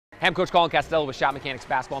Hey, I'm Coach Colin Castello with ShotMechanics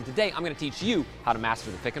Basketball, and today I'm going to teach you how to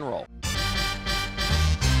master the pick and roll.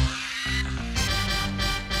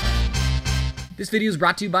 This video is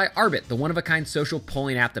brought to you by Arbit, the one-of-a-kind social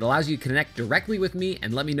polling app that allows you to connect directly with me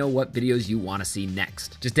and let me know what videos you want to see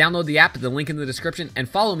next. Just download the app at the link in the description and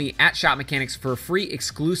follow me at ShotMechanics for a free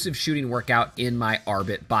exclusive shooting workout in my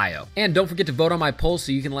Arbit bio. And don't forget to vote on my poll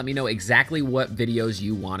so you can let me know exactly what videos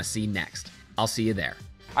you want to see next. I'll see you there.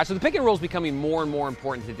 All right, so the pick and roll is becoming more and more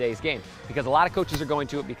important in today's game because a lot of coaches are going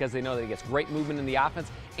to it because they know that it gets great movement in the offense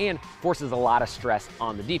and forces a lot of stress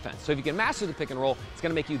on the defense. So if you can master the pick and roll, it's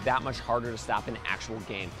going to make you that much harder to stop in actual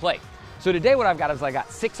game play. So today what I've got is I got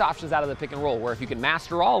 6 options out of the pick and roll where if you can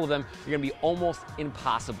master all of them, you're going to be almost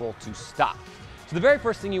impossible to stop. So the very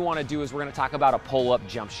first thing you want to do is we're going to talk about a pull-up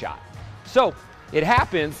jump shot. So it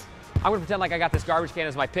happens, I'm going to pretend like I got this garbage can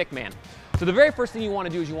as my pick man. So the very first thing you want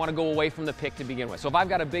to do is you want to go away from the pick to begin with. So if I've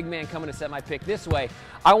got a big man coming to set my pick this way,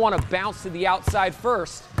 I want to bounce to the outside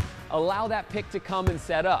first, allow that pick to come and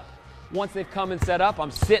set up. Once they've come and set up, I'm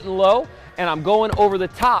sitting low and I'm going over the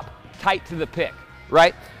top tight to the pick,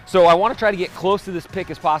 right? So I want to try to get close to this pick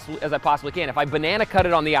as I possibly can. If I banana cut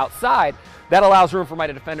it on the outside, that allows room for my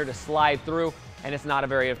defender to slide through and it's not a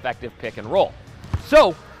very effective pick and roll.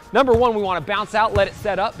 So number one, we want to bounce out, let it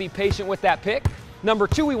set up, be patient with that pick. Number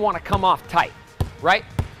 2, we want to come off tight, right?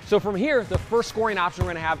 So from here, the first scoring option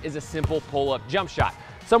we're going to have is a simple pull-up jump shot,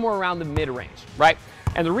 somewhere around the mid-range, right?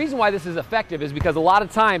 And the reason why this is effective is because a lot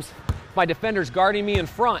of times my defender's guarding me in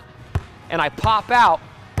front and I pop out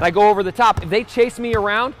and I go over the top. If they chase me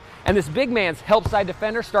around and this big man's help side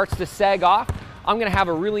defender starts to sag off, I'm going to have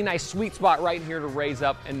a really nice sweet spot right here to raise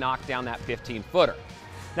up and knock down that 15-footer.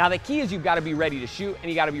 Now the key is you've got to be ready to shoot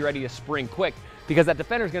and you got to be ready to spring quick, because that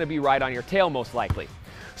defender is going to be right on your tail most likely.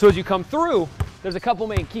 So as you come through, there's a couple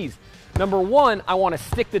main keys. Number 1, I want to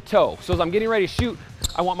stick the toe. So as I'm getting ready to shoot,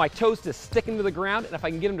 I want my toes to stick into the ground, and if I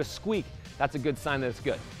can get them to squeak, that's a good sign that it's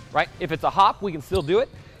good, right? If it's a hop, we can still do it.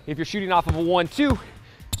 If you're shooting off of a 1-2,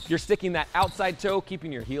 you're sticking that outside toe,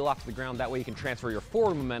 keeping your heel off the ground. That way you can transfer your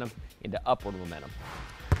forward momentum into upward momentum.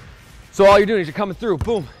 So all you're doing is you're coming through,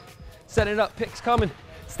 boom, setting it up, pick's coming,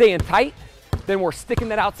 staying tight. Then we're sticking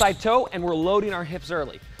that outside toe and we're loading our hips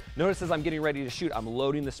early. Notice as I'm getting ready to shoot, I'm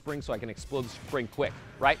loading the spring so I can explode the spring quick,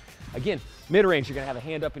 right? Again, mid-range, you're gonna have a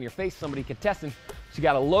hand up in your face, somebody contesting, so you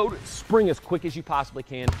gotta load, spring as quick as you possibly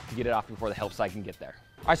can to get it off before the help side can get there.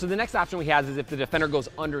 All right, so the next option we have is if the defender goes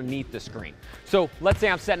underneath the screen. So let's say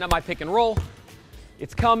I'm setting up my pick and roll,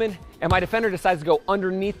 it's coming, and my defender decides to go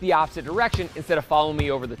underneath the opposite direction instead of following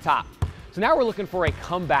me over the top. So now we're looking for a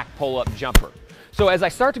comeback pull-up jumper. So as I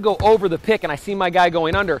start to go over the pick and I see my guy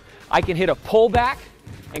going under, I can hit a pull back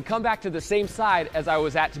and come back to the same side as I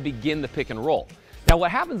was at to begin the pick and roll. Now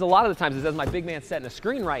what happens a lot of the times is as my big man's setting a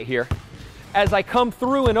screen right here, as I come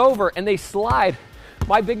through and over and they slide,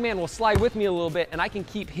 my big man will slide with me a little bit and I can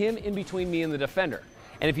keep him in between me and the defender.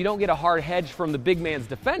 And if you don't get a hard hedge from the big man's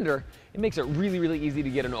defender, it makes it really, really easy to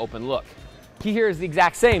get an open look. Key here is the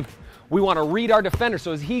exact same. We want to read our defender,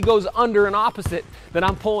 so as he goes under and opposite, then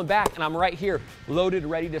I'm pulling back and I'm right here, loaded,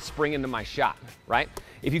 ready to spring into my shot, right?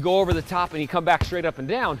 If you go over the top and you come back straight up and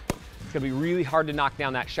down, it's going to be really hard to knock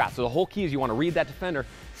down that shot. So the whole key is you want to read that defender,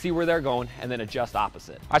 see where they're going, and then adjust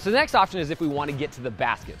opposite. All right, so the next option is if we want to get to the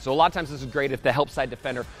basket. So a lot of times this is great if the help side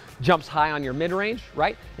defender jumps high on your mid-range,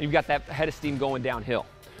 right? And you've got that head of steam going downhill.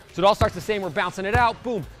 So it all starts the same. We're bouncing it out,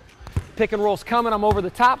 boom. Pick and roll's coming, I'm over the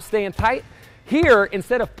top, staying tight. Here,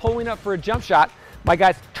 instead of pulling up for a jump shot, my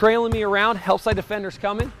guy's trailing me around, help side defender's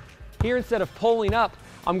coming. Here, instead of pulling up,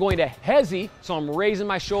 I'm going to hezzy, so I'm raising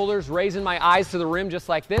my shoulders, raising my eyes to the rim just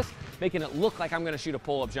like this, making it look like I'm gonna shoot a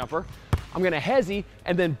pull-up jumper. I'm gonna hezzy,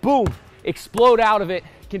 and then boom, explode out of it,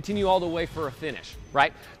 continue all the way for a finish,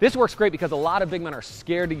 right? This works great because a lot of big men are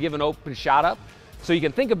scared to give an open shot up. So you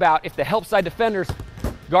can think about if the help side defender's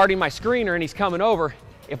guarding my screener and he's coming over,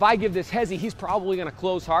 if I give this hezzy, he's probably gonna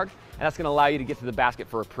close hard, and that's gonna allow you to get to the basket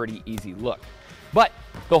for a pretty easy look. But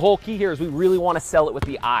the whole key here is we really wanna sell it with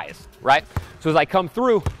the eyes, right? So as I come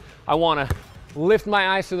through, I wanna lift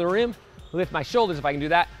my eyes to the rim, lift my shoulders. If I can do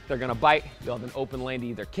that, they're gonna bite. You'll have an open lane to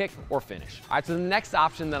either kick or finish. All right, so the next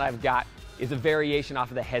option that I've got is a variation off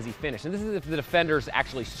of the hezzy finish. And this is if the defenders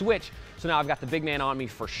actually switch, so now I've got the big man on me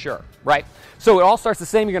for sure, right? So it all starts the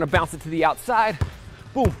same. You're gonna bounce it to the outside,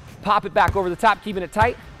 boom, pop it back over the top, keeping it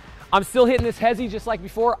tight. I'm still hitting this hezzy just like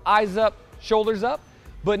before, eyes up, shoulders up.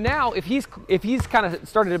 But now, if he's kind of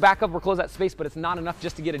started to back up or close that space, but it's not enough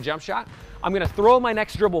just to get a jump shot, I'm gonna throw my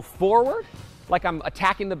next dribble forward, like I'm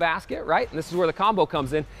attacking the basket, right? And this is where the combo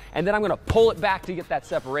comes in. And then I'm gonna pull it back to get that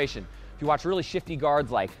separation. If you watch really shifty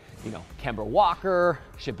guards like Kemba Walker,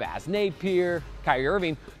 Shabazz Napier, Kyrie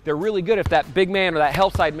Irving. They're really good if that big man or that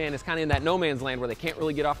help side man is kind of in that no man's land where they can't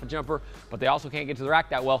really get off a jumper, but they also can't get to the rack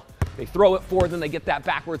that well. They throw it forward, then they get that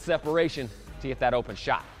backward separation to get that open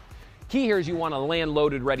shot. Key here is you want to land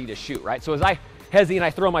loaded, ready to shoot, right? So as I hesitate and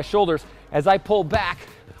I throw my shoulders, as I pull back,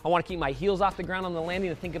 I want to keep my heels off the ground on the landing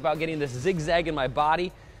and think about getting this zigzag in my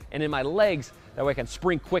body and in my legs. That way I can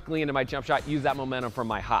spring quickly into my jump shot, use that momentum from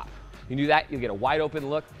my hop. You do that, you'll get a wide open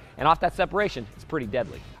look, and off that separation, it's pretty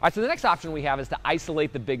deadly. All right, so the next option we have is to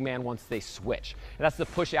isolate the big man once they switch, and that's the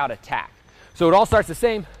push out attack. So it all starts the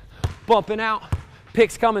same, bumping out,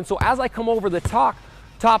 picks coming. So as I come over the top,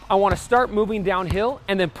 I want to start moving downhill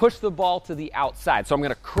and then push the ball to the outside. So I'm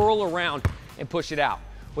going to curl around and push it out.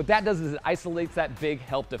 What that does is it isolates that big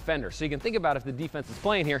help defender. So you can think about if the defense is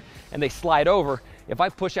playing here and they slide over, if I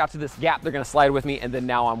push out to this gap, they're going to slide with me, and then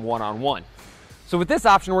now I'm one-on-one. So with this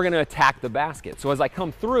option, we're going to attack the basket. So as I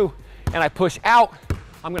come through and I push out,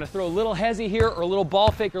 I'm going to throw a little hezzy here or a little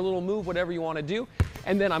ball fake or a little move, whatever you want to do,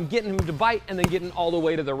 and then I'm getting him to bite and then getting all the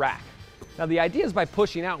way to the rack. Now the idea is by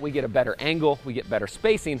pushing out, we get a better angle, we get better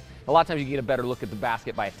spacing. A lot of times you get a better look at the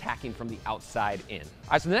basket by attacking from the outside in.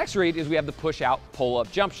 All right, so the next read is we have the push out, pull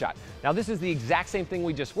up jump shot. Now this is the exact same thing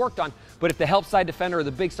we just worked on, but if the help side defender or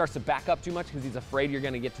the big starts to back up too much because he's afraid you're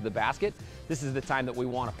going to get to the basket, this is the time that we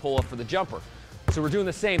want to pull up for the jumper. So we're doing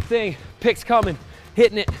the same thing, picks coming,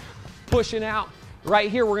 hitting it, pushing out. Right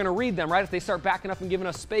here, we're going to read them, right? If they start backing up and giving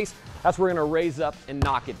us space, that's where we're going to raise up and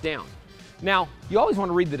knock it down. Now, you always want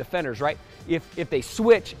to read the defenders, right? If they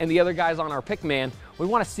switch and the other guy's on our pick man, we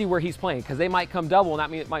want to see where he's playing because they might come double,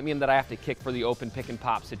 and it might mean that I have to kick for the open pick and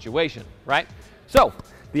pop situation, right? So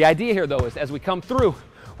the idea here, though, is as we come through,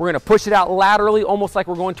 we're going to push it out laterally, almost like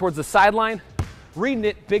we're going towards the sideline, reading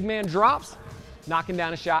it, big man drops, knocking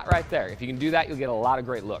down a shot right there. If you can do that, you'll get a lot of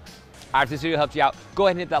great looks. All right, if this video helped you out, go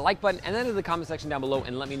ahead and hit that like button and then in the comment section down below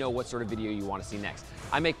and let me know what sort of video you want to see next.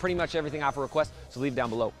 I make pretty much everything off a request, so leave it down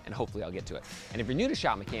below and hopefully I'll get to it. And if you're new to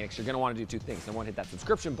Shot Mechanics, you're going to want to do two things. Number one, hit that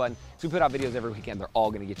subscription button. So we put out videos every weekend. They're all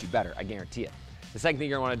going to get you better. I guarantee it. The second thing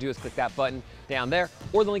you're going to want to do is click that button down there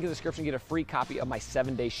or the link in the description, get a free copy of my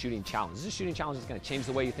 7-day shooting challenge. This is a shooting challenge that's going to change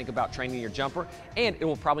the way you think about training your jumper, and it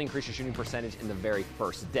will probably increase your shooting percentage in the very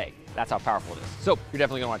first day. That's how powerful it is. So you're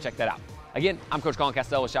definitely going to want to check that out. Again, I'm Coach Colin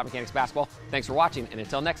Castell with Shot Mechanics Basketball. Thanks for watching, and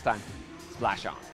until next time, splash on.